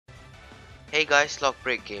Hey guys,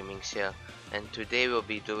 Lockbreak Gaming's here, and today we'll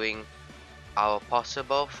be doing our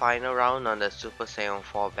possible final round on the Super Saiyan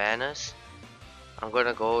 4 banners. I'm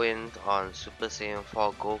gonna go in on Super Saiyan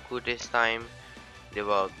 4 Goku this time. They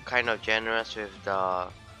were kind of generous with the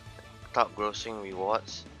top grossing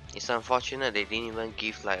rewards. It's unfortunate they didn't even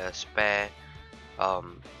give like a spare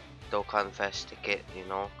um, Dokkan Fest ticket,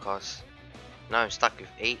 cause now I'm stuck with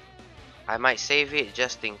 8. I might save it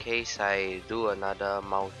just in case I do another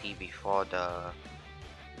multi before the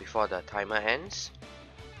timer ends.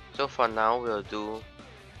 So for now we'll do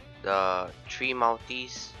the 3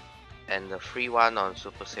 multis and the free one on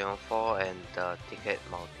Super Saiyan 4 and the ticket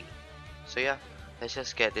multi. So yeah, let's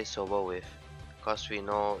just get this over with, cause we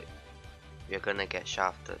know we're gonna get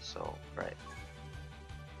shafted, so right.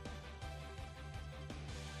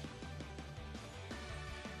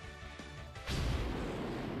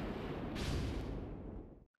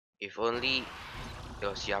 If only it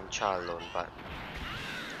was Yamcha alone, but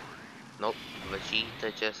nope,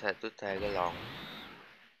 Vegeta just had to tag along.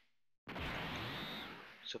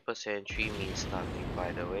 Super Saiyan 3 means nothing,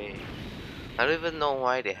 by the way. I don't even know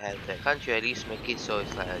why they have that. Can't you at least make it so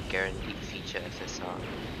it's like a guaranteed feature SSR?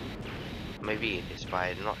 Maybe it is, but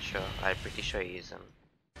I'm not sure. I'm pretty sure it isn't.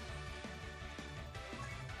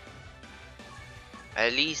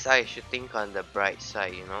 At least I should think on the bright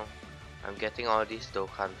side, I'm getting all these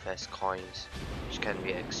Dokkan Fest coins, which can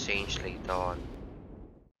be exchanged later on.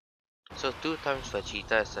 So 2 times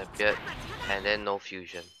Vegeta has appeared, and then no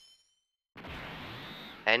fusion.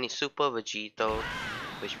 And it's Super Vegito,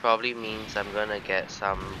 which probably means I'm gonna get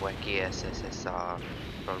some wacky SSR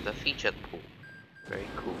from the featured pool. Very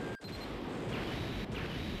cool.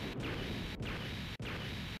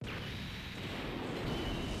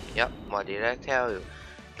 Yep, what did I tell you?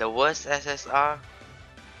 The worst SSR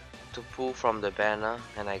to pull from the banner,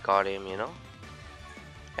 and I got him,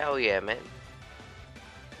 Hell yeah, man.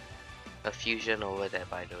 A fusion over there,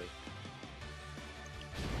 by the way.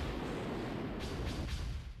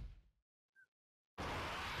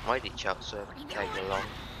 Why did Chaozu have to tag along?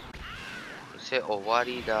 You say, oh,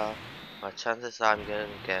 Warida, but chances are I'm gonna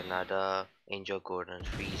get another Angel Golden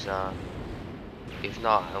Frieza. If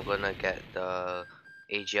not, I'm gonna get the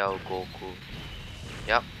AGL Goku.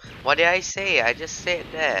 Yep. What did I say? I just said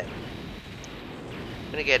that.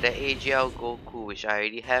 I'm gonna get the AGL Goku, which I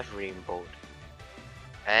already have rainbowed.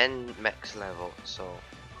 And max level, so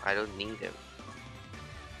I don't need him.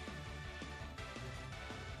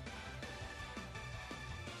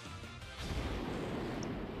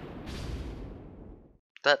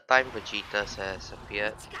 Third time Vegeta has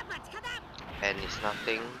appeared, and it's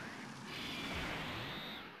nothing.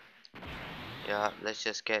 Yeah, let's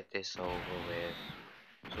just get this over with.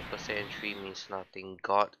 Super Saiyan 3 means nothing.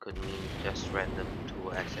 God could mean just random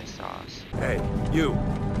 2 SSRs. Hey, you're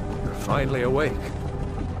finally awake.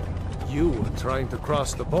 You were trying to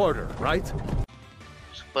cross the border, right?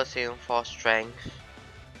 Super Saiyan 4 Strength,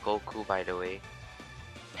 Goku by the way,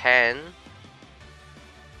 Pan,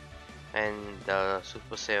 and the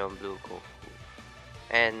Super Saiyan Blue Goku,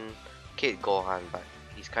 and Kid Gohan, but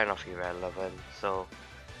he's kind of irrelevant. So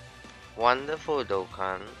wonderful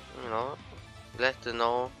Dokkan, glad to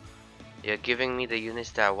know you're giving me the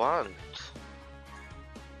units that I want.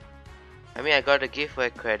 I mean, I gotta give where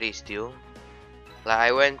credit's due. Like,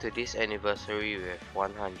 I went to this anniversary with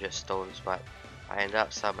 100 stones, but I ended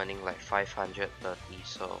up summoning like 530,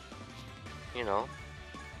 so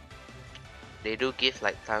they do give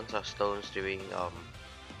like tons of stones during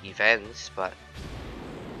events, but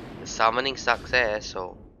the summoning success,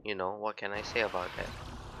 so what can I say about that?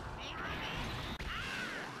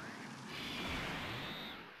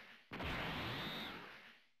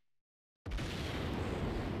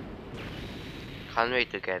 Can't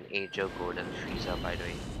wait to get an Angel Golden Frieza, by the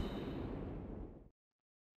way.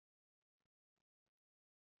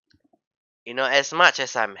 As much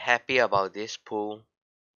as I'm happy about this pool,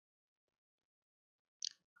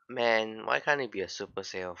 man, why can't it be a Super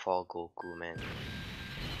Saiyan 4 Goku, man?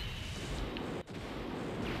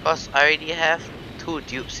 Cause I already have 2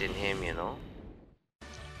 dupes in him,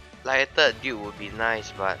 Like a third dupe would be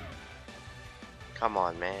nice, but come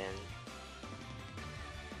on, man.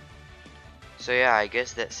 So yeah, I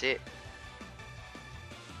guess that's it.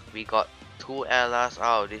 We got 2 LRs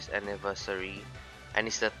out of this anniversary, and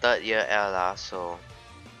it's the 3rd year LR, so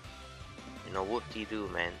whoop-de-doo,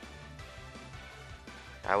 man.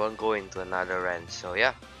 I won't go into another rant, so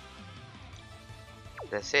yeah.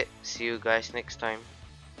 That's it. See you guys next time,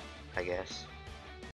 I guess.